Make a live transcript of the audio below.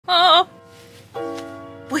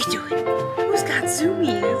we doing? Who's got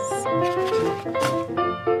zoomies?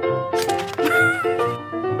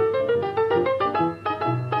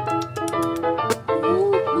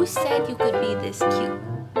 Who said you could be this cute?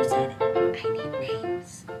 Who said it? I need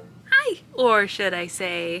names. Hi, or should I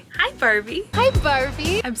say, hi Barbie. Hi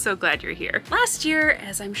Barbie. I'm so glad you're here. Last year,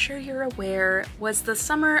 as I'm sure you're aware, was the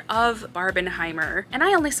summer of Barbenheimer, and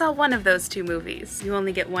I only saw one of those two movies. You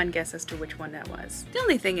only get one guess as to which one that was. The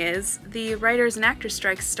only thing is, the writers and actors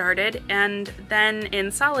strike started, and then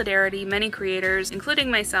in solidarity, many creators, including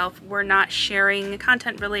myself, were not sharing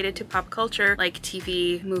content related to pop culture, like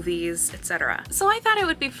TV, movies, etc. So I thought it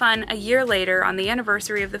would be fun a year later, on the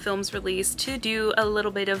anniversary of the film's release, to do a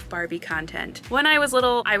little bit of Barbie content. When I was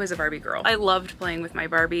little, I was a Barbie girl. I loved playing with my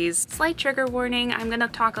Barbies. Slight trigger warning, I'm gonna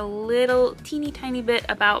talk a little teeny tiny bit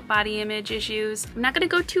about body image issues. I'm not gonna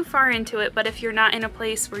go too far into it, but if you're not in a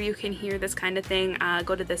place where you can hear this kind of thing,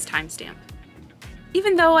 go to this timestamp.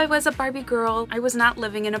 Even though I was a Barbie girl, I was not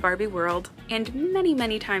living in a Barbie world, and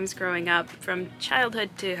many times growing up, from childhood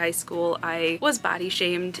to high school, I was body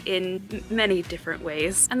shamed in many different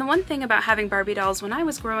ways. And the one thing about having Barbie dolls when I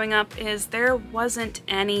was growing up is there wasn't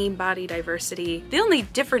any body diversity. The only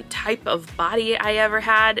different type of body I ever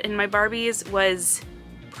had in my Barbies was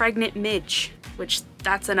pregnant midge, which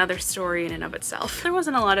that's another story in and of itself. There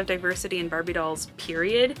wasn't a lot of diversity in Barbie dolls,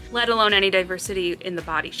 period, let alone any diversity in the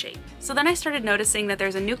body shape. So then I started noticing that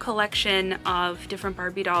there's a new collection of different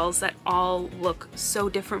Barbie dolls that all look so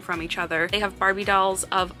different from each other. They have Barbie dolls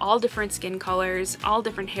of all different skin colors, all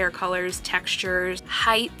different hair colors, textures,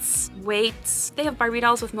 heights, weights. They have Barbie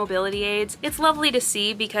dolls with mobility aids. It's lovely to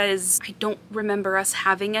see because I don't remember us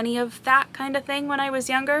having any of that kind of thing when I was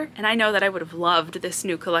younger, and I know that I would have loved this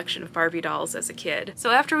new collection of Barbie dolls as a kid.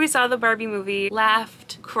 So after we saw the Barbie movie,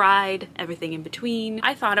 laughed, cried, everything in between,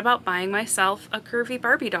 I thought about buying myself a curvy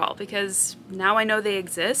Barbie doll because now I know they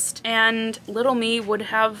exist, and little me would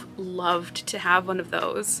have loved to have one of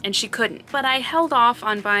those, and she couldn't. But I held off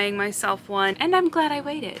on buying myself one, and I'm glad I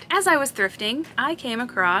waited. As I was thrifting, I came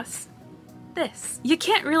across this. You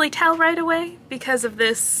can't really tell right away because of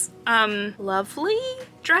this lovely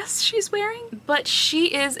dress she's wearing, but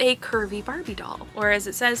she is a curvy Barbie doll, or as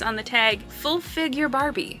it says on the tag, full figure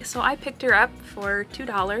Barbie. So I picked her up for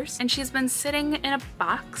 $2, and she's been sitting in a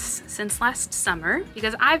box since last summer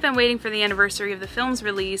because I've been waiting for the anniversary of the film's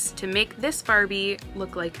release to make this Barbie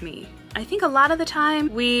look like me. I think a lot of the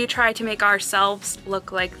time we try to make ourselves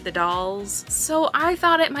look like the dolls, so I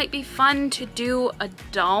thought it might be fun to do a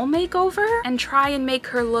doll makeover and try and make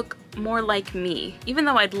her look more like me. Even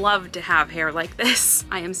though I'd love to have hair like this,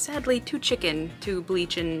 I am sadly too chicken to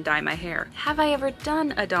bleach and dye my hair. Have I ever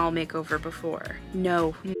done a doll makeover before?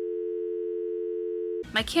 No.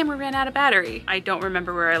 My camera ran out of battery. I don't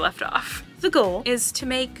remember where I left off. The goal is to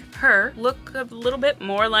make her look a little bit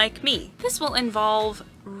more like me. This will involve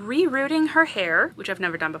rerooting her hair, which I've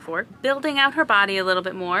never done before, building out her body a little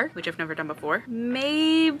bit more, which I've never done before,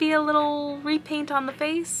 maybe a little repaint on the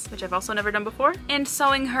face, which I've also never done before, and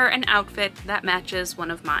sewing her an outfit that matches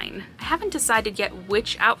one of mine. I haven't decided yet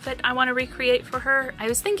which outfit I want to recreate for her. I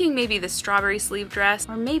was thinking maybe the strawberry sleeve dress,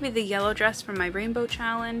 or maybe the yellow dress from my rainbow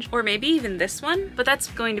challenge, or maybe even this one, but that's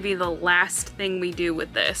going to be the last thing we do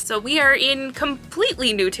with this. So we are in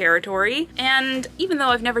completely new territory, and even though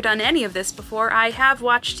I've never done any of this before, I have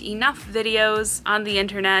watched enough videos on the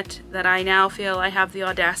internet that I now feel I have the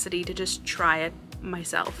audacity to just try it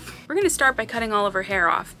myself. We're gonna start by cutting all of her hair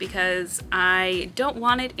off because I don't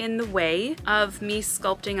want it in the way of me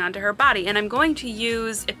sculpting onto her body, and I'm going to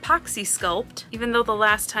use epoxy sculpt. Even though the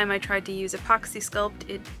last time I tried to use epoxy sculpt,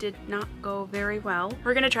 it did not go very well.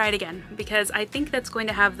 We're gonna try it again because I think that's going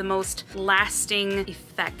to have the most lasting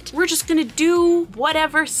effect. We're just gonna do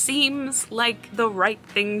whatever seems like the right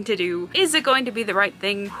thing to do. Is it going to be the right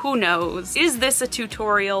thing? Who knows? Is this a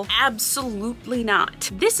tutorial? Absolutely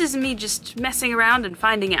not. This is me just messing around and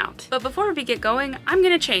finding out. But before we get going, I'm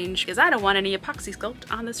gonna change because I don't want any epoxy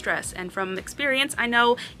sculpt on this dress, and from experience I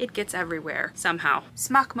know it gets everywhere somehow.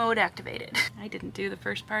 Smock mode activated. I didn't do the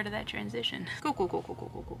first part of that transition. Cool.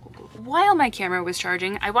 While my camera was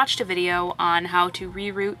charging, I watched a video on how to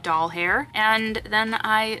reroot doll hair, and then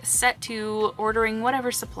I set to ordering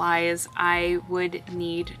whatever supplies I would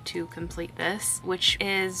need to complete this, which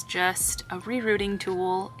is just a rerooting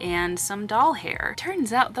tool and some doll hair.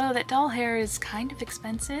 Turns out though that doll hair is kind of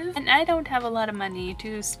expensive, and I don't have a lot of money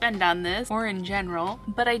to spend on this, or in general,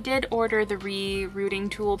 but I did order the rerooting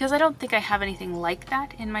tool because I don't think I have anything like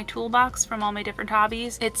that in my toolbox from all my different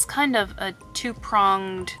hobbies. It's kind of a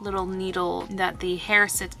two-pronged little little needle that the hair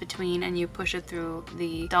sits between, and you push it through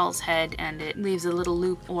the doll's head and it leaves a little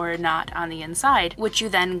loop or knot on the inside, which you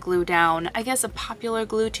then glue down. I guess a popular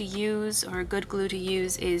glue to use, or a good glue to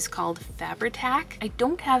use, is called Fabri-Tac. I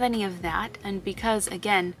don't have any of that, and because,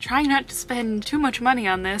 again, trying not to spend too much money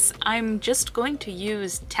on this, I'm just going to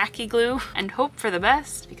use tacky glue and hope for the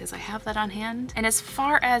best, because I have that on hand. And as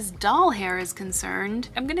far as doll hair is concerned,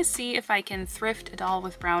 I'm gonna see if I can thrift a doll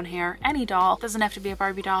with brown hair. Any doll, doesn't have to be a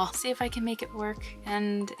Barbie doll. See if I can make it work,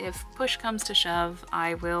 and if push comes to shove,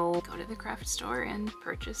 I will go to the craft store and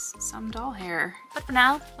purchase some doll hair. But for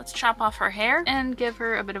now, let's chop off her hair and give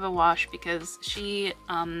her a bit of a wash, because she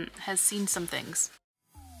has seen some things.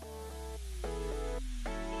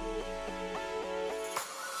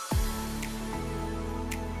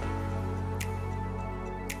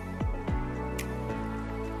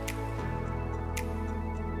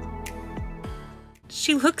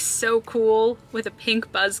 She looks so cool with a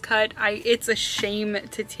pink buzz cut. It's a shame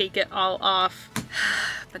to take it all off,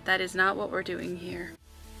 but that is not what we're doing here.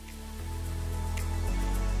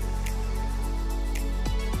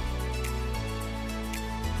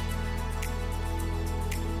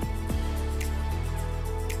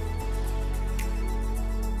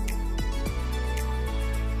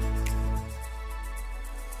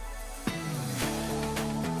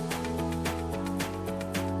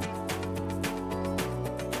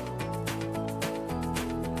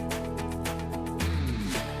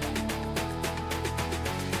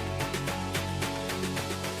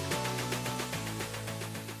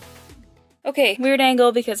 Okay, weird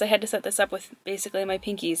angle because I had to set this up with basically my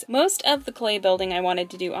pinkies. Most of the clay building I wanted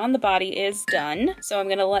to do on the body is done, so I'm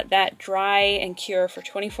gonna let that dry and cure for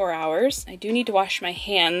 24 hours. I do need to wash my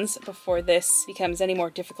hands before this becomes any more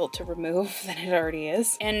difficult to remove than it already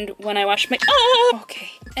is. And when I wash my— okay.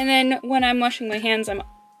 And then when I'm washing my hands, I'm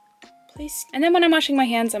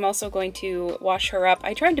also going to wash her up.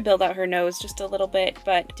 I tried to build out her nose just a little bit,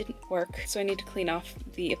 but it didn't work. So I need to clean off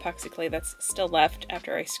the epoxy clay that's still left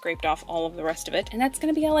after I scraped off all of the rest of it. And that's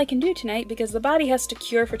gonna be all I can do tonight because the body has to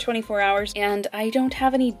cure for 24 hours and I don't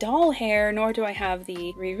have any doll hair, nor do I have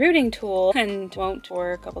the rerooting tool, and won't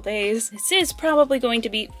for a couple days. This is probably going to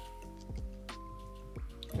be—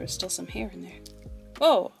 there's still some hair in there.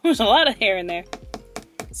 Whoa, there's a lot of hair in there.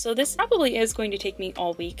 So this probably is going to take me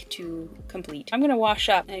all week to complete. I'm gonna wash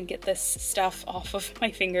up and get this stuff off of my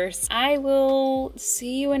fingers. I will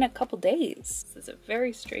see you in a couple days. This is a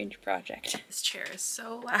very strange project. This chair is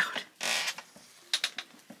so loud.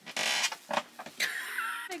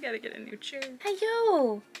 I gotta get a new chair.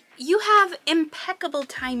 Heyo! You have impeccable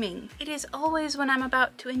timing. It is always when I'm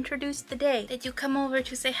about to introduce the day that you come over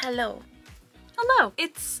to say hello. Hello.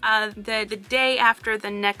 It's the day after the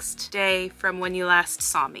next day from when you last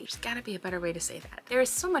saw me. There's gotta be a better way to say that. There is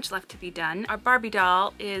so much left to be done. Our Barbie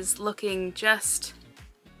doll is looking just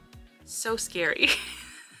so scary.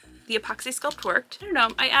 The epoxy sculpt worked. I don't know,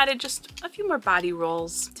 I added just a few more body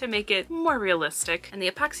rolls to make it more realistic. And the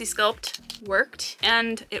epoxy sculpt worked,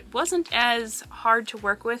 and it wasn't as hard to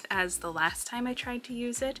work with as the last time I tried to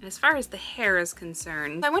use it. And as far as the hair is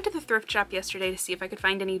concerned, I went to the thrift shop yesterday to see if I could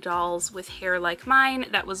find any dolls with hair like mine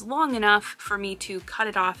that was long enough for me to cut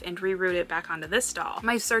it off and reroute it back onto this doll.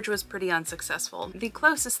 My search was pretty unsuccessful. The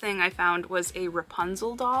closest thing I found was a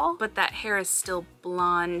Rapunzel doll, but that hair is still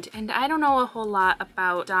blonde, and I don't know a whole lot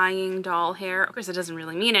about dyeing doll hair. Of course, it doesn't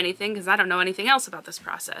really mean anything because I don't know anything else about this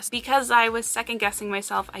process. Because I was second guessing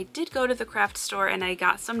myself, I did go to the craft store and I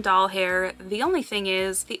got some doll hair. The only thing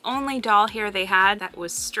is, the only doll hair they had that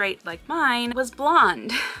was straight like mine was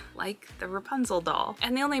blonde, like the Rapunzel doll.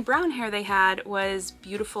 And the only brown hair they had was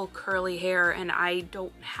beautiful curly hair, and I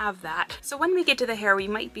don't have that. So when we get to the hair, we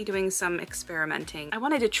might be doing some experimenting. I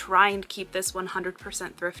wanted to try and keep this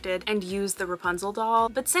 100% thrifted and use the Rapunzel doll,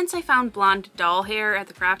 but since I found blonde doll hair at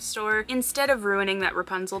the craft store, instead of ruining that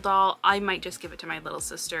Rapunzel doll, I might just give it to my little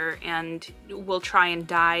sister and we'll try and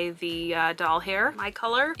dye the doll hair my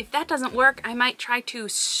color. If that doesn't work, I might try to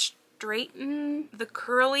straighten the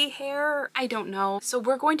curly hair. I don't know. So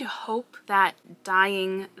we're going to hope that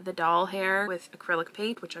dyeing the doll hair with acrylic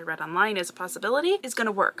paint, which I read online is a possibility, is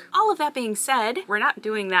gonna work. All of that being said, we're not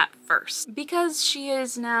doing that first. Because she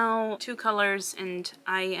is now 2 colors and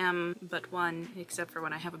I am but 1, except for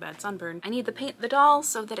when I have a bad sunburn, I need to paint the doll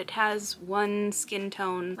so that it has 1 skin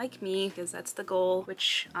tone like me, because that's the goal,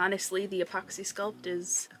 which honestly the epoxy sculpt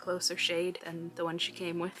is a closer shade than the one she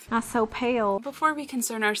came with. Not so pale. Before we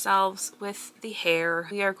concern ourselves with the hair,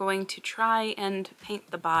 we are going to try and paint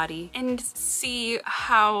the body and see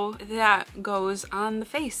how that goes on the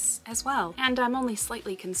face as well. And I'm only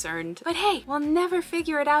slightly concerned, but hey, we'll never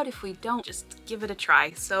figure it out if we don't just give it a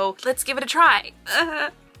try. So let's give it a try.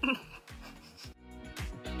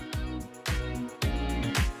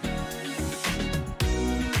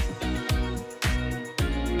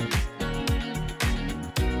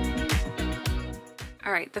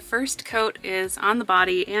 All right, the first coat is on the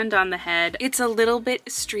body and on the head. It's a little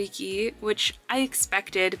bit streaky, which I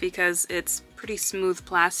expected because it's pretty smooth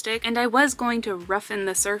plastic, and I was going to roughen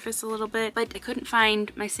the surface a little bit, but I couldn't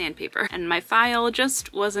find my sandpaper and my file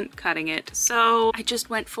just wasn't cutting it, so I just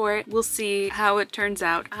went for it. We'll see how it turns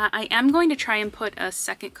out. I am going to try and put a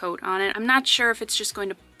second coat on it. I'm not sure if it's just going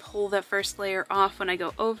to pull that first layer off when I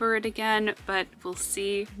go over it again, but we'll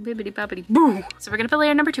see. Bibbidi bobbidi boo! So we're gonna put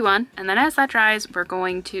layer number 2 on, and then as that dries, we're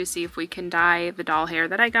going to see if we can dye the doll hair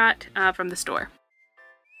that I got from the store.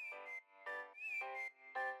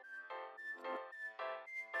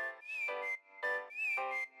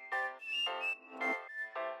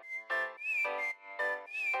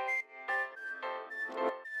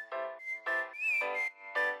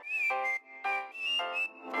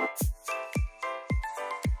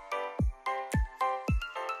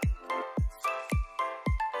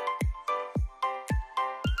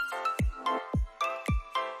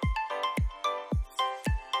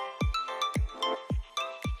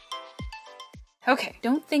 Okay,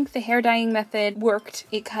 don't think the hair dyeing method worked.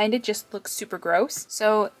 It kind of just looks super gross.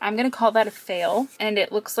 So I'm gonna call that a fail. And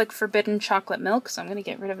it looks like forbidden chocolate milk, so I'm gonna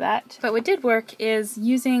get rid of that. But what did work is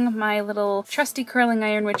using my little trusty curling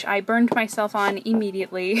iron, which I burned myself on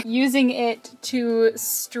immediately, using it to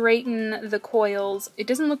straighten the coils. It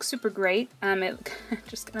doesn't look super great. It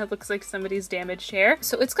just kind of looks like somebody's damaged hair.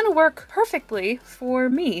 So it's gonna work perfectly for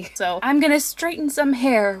me. So I'm gonna straighten some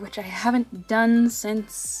hair, which I haven't done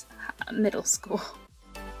since middle school.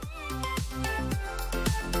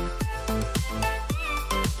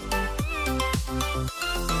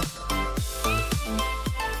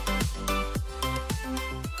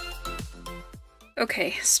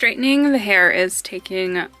 Okay, straightening the hair is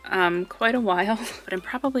taking quite a while, but I'm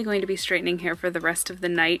probably going to be straightening hair for the rest of the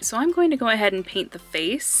night. So I'm going to go ahead and paint the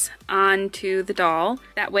face onto the doll.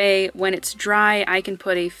 That way, when it's dry, I can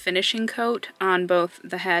put a finishing coat on both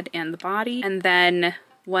the head and the body. And then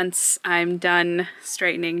once I'm done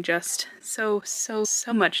straightening just so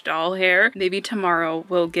much doll hair, maybe tomorrow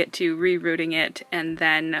we'll get to rerooting it, and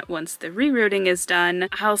then once the rerooting is done,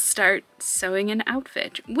 I'll start sewing an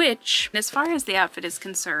outfit, which, as far as the outfit is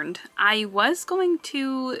concerned, I was going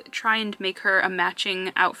to try and make her a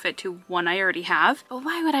matching outfit to one I already have, but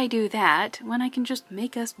why would I do that when I can just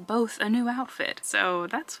make us both a new outfit? So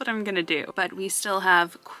that's what I'm gonna do, but we still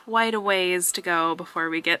have quite a ways to go before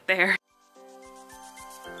we get there.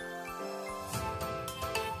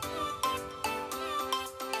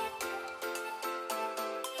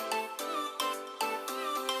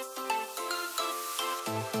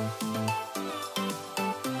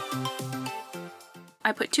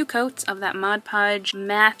 I put 2 coats of that Mod Podge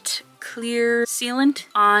matte clear sealant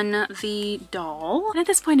on the doll. And at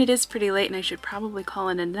this point it is pretty late and I should probably call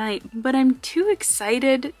it a night, but I'm too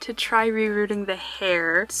excited to try rerooting the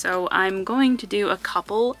hair. So I'm going to do a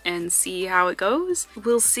couple and see how it goes.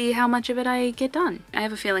 We'll see how much of it I get done. I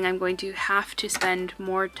have a feeling I'm going to have to spend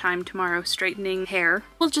more time tomorrow straightening hair.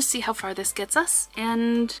 We'll just see how far this gets us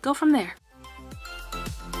and go from there.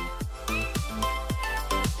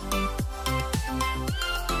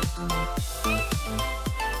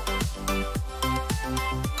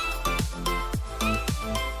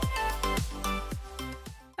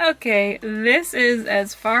 Okay, this is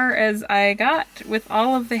as far as I got with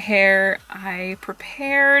all of the hair I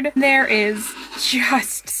prepared. There is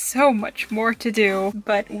just so much more to do,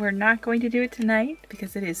 but we're not going to do it tonight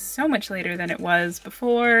because it is so much later than it was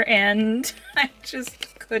before and I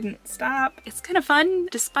just couldn't stop. It's kind of fun,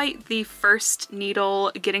 despite the first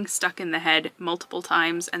needle getting stuck in the head multiple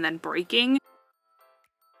times and then breaking.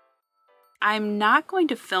 I'm not going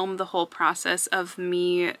to film the whole process of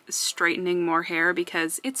me straightening more hair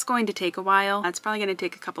because it's going to take a while. That's probably going to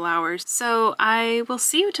take a couple hours. So I will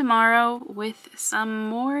see you tomorrow with some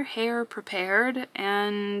more hair prepared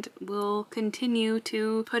and we'll continue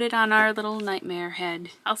to put it on our little nightmare head.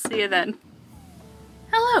 I'll see you then.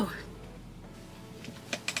 Hello.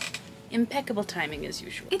 Impeccable timing as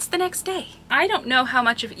usual. It's the next day. I don't know how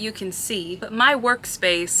much of it you can see, but my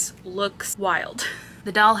workspace looks wild.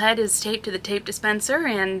 The doll head is taped to the tape dispenser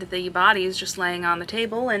and the body is just laying on the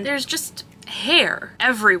table and there's just hair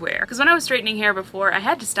everywhere. Because when I was straightening hair before, I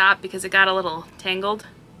had to stop because it got a little tangled.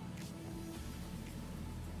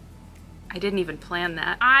 I didn't even plan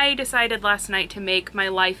that. I decided last night to make my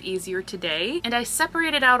life easier today, and I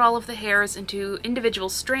separated out all of the hairs into individual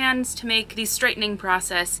strands to make the straightening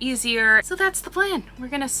process easier. So that's the plan. We're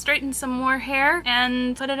gonna straighten some more hair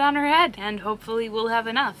and put it on her head, and hopefully we'll have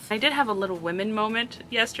enough. I did have a Little Women moment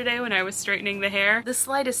yesterday when I was straightening the hair. The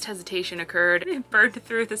slightest hesitation occurred. It burned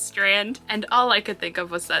through the strand, and all I could think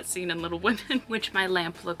of was that scene in Little Women, which my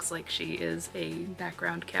lamp looks like she is a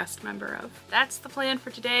background cast member of. That's the plan for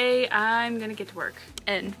today. I'm gonna get to work.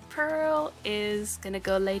 And Pearl is gonna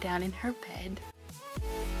go lay down in her bed.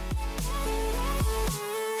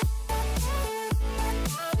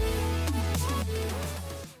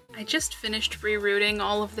 I just finished rerooting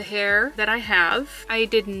all of the hair that I have. I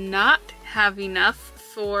did not have enough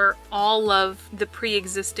for all of the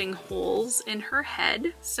pre-existing holes in her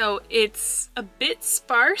head, so it's a bit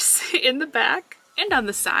sparse in the back and on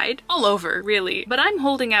the side, all over really. But I'm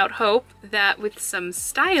holding out hope that with some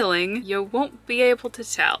styling, you won't be able to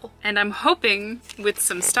tell. And I'm hoping with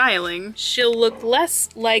some styling, she'll look less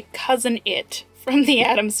like Cousin It from the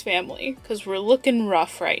Addams Family, because we're looking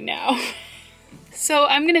rough right now. So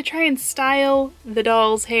I'm gonna try and style the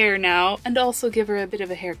doll's hair now, and also give her a bit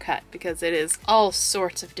of a haircut because it is all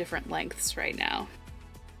sorts of different lengths right now.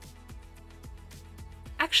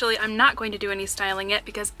 Actually, I'm not going to do any styling yet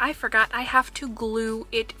because I forgot I have to glue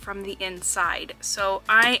it from the inside. So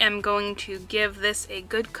I am going to give this a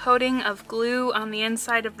good coating of glue on the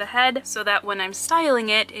inside of the head so that when I'm styling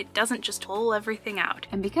it, it doesn't just pull everything out.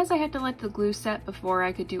 And because I had to let the glue set before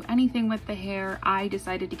I could do anything with the hair, I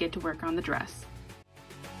decided to get to work on the dress.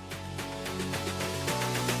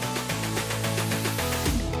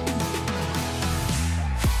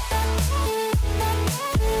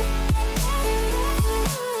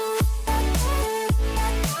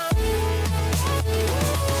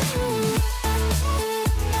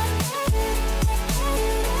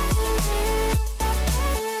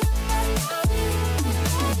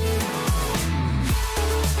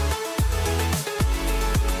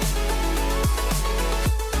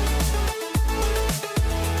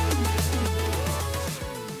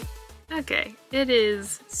 Okay, it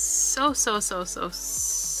is so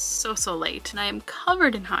late and I am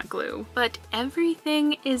covered in hot glue, but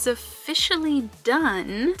everything is officially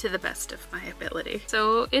done to the best of my ability.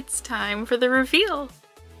 So it's time for the reveal.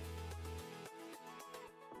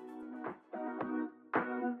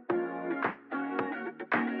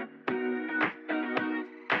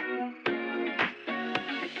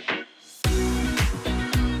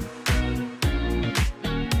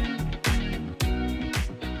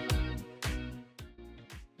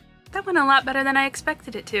 That went a lot better than I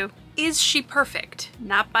expected it to. Is she perfect?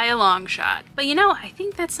 Not by a long shot. But you know, I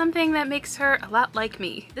think that's something that makes her a lot like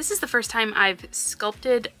me. This is the first time I've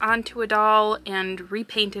sculpted onto a doll and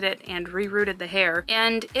repainted it and rerooted the hair,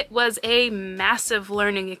 and it was a massive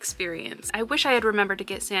learning experience. I wish I had remembered to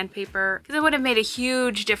get sandpaper because it would have made a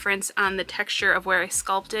huge difference on the texture of where I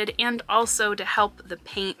sculpted, and also to help the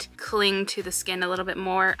paint cling to the skin a little bit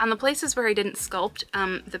more. On the places where I didn't sculpt,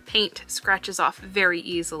 the paint scratches off very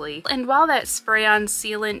easily. And while that spray-on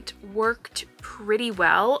sealant worked pretty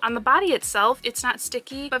well, on the body itself, it's not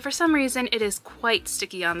sticky, but for some reason it is quite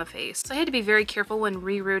sticky on the face. So I had to be very careful when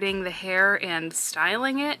rerooting the hair and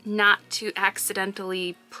styling it, not to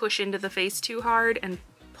accidentally push into the face too hard and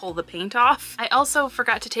pull the paint off. I also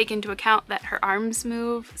forgot to take into account that her arms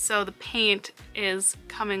move, so the paint is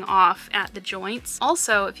coming off at the joints.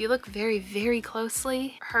 Also, if you look very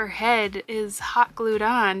closely, her head is hot glued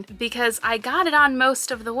on because I got it on most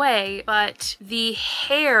of the way, but the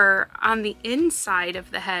hair on the inside of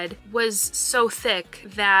the head was so thick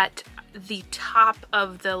that the top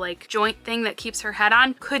of the like joint thing that keeps her head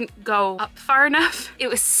on couldn't go up far enough. It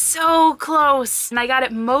was so close, and I got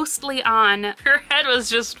it mostly on. Her head was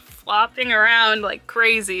just flopping around like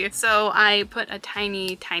crazy. So I put a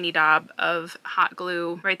tiny daub of hot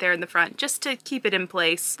glue right there in the front just to keep it in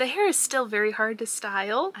place. The hair is still very hard to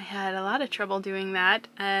style. I had a lot of trouble doing that,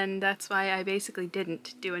 and that's why I basically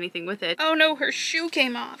didn't do anything with it. Oh no, her shoe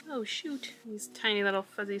came off. Oh shoot. These tiny little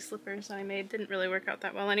fuzzy slippers I made didn't really work out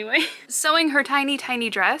that well anyway. Sewing her tiny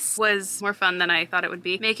dress was more fun than I thought it would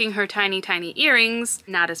be. Making her tiny earrings,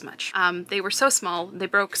 not as much. They were so small, they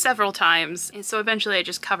broke several times, and so eventually I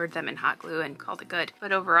just covered them in hot glue and called it good.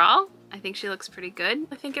 But overall, I think she looks pretty good.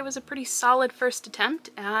 I think it was a pretty solid first attempt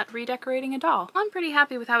at redecorating a doll. I'm pretty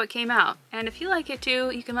happy with how it came out. And if you like it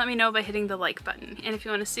too, you can let me know by hitting the like button. And if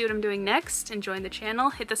you want to see what I'm doing next and join the channel,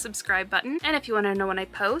 hit the subscribe button. And if you want to know when I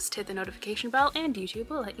post, hit the notification bell and YouTube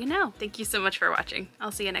will let you know. Thank you so much for watching.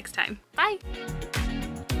 I'll see you next time. Bye!